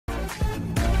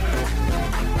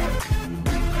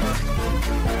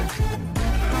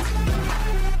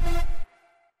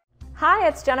Hi,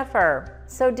 it's Jennifer.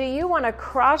 So do you want to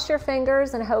cross your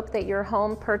fingers and hope that your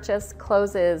home purchase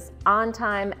closes on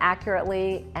time,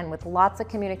 accurately, and with lots of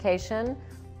communication?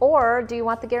 Or do you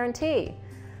want the guarantee?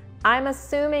 I'm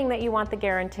assuming that you want the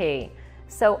guarantee.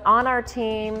 So on our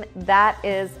team, that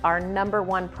is our number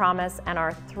one promise and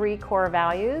our 3 core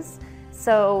values.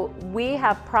 So we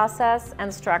have process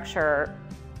and structure,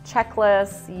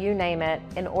 checklists, you name it,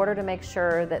 in order to make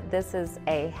sure that this is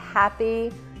a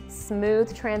happy,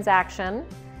 smooth transaction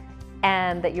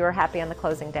and that you're happy on the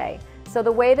closing day. So the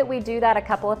way that we do that, a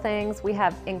couple of things. We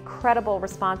have incredible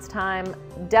response time,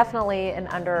 definitely in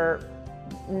under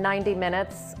 90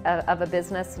 minutes of a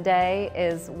business day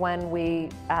is when we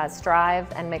strive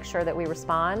and make sure that we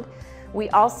respond. We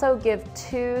also give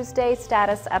Tuesday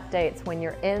status updates when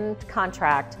you're in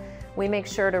contract. We make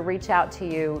sure to reach out to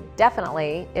you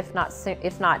definitely, if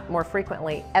not more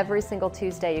frequently, every single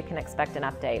Tuesday you can expect an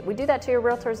update. We do that to your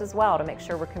realtors as well to make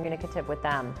sure we're communicative with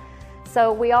them.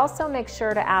 So we also make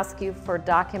sure to ask you for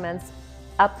documents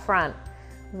up front.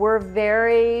 We're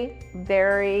very,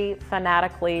 very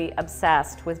fanatically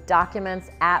obsessed with documents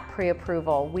at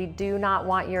pre-approval. We do not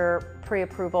want your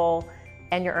pre-approval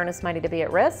and your earnest money to be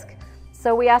at risk.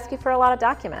 So we ask you for a lot of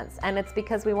documents, and it's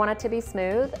because we want it to be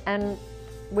smooth and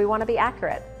we want to be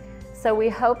accurate. So we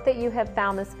hope that you have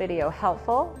found this video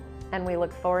helpful, and we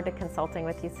look forward to consulting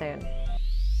with you soon.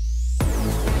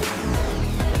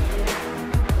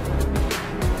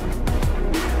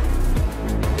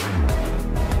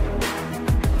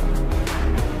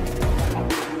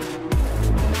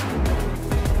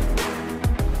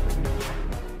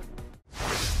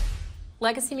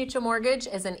 Legacy Mutual Mortgage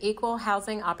is an equal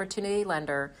housing opportunity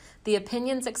lender. The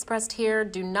opinions expressed here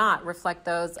do not reflect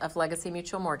those of Legacy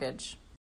Mutual Mortgage.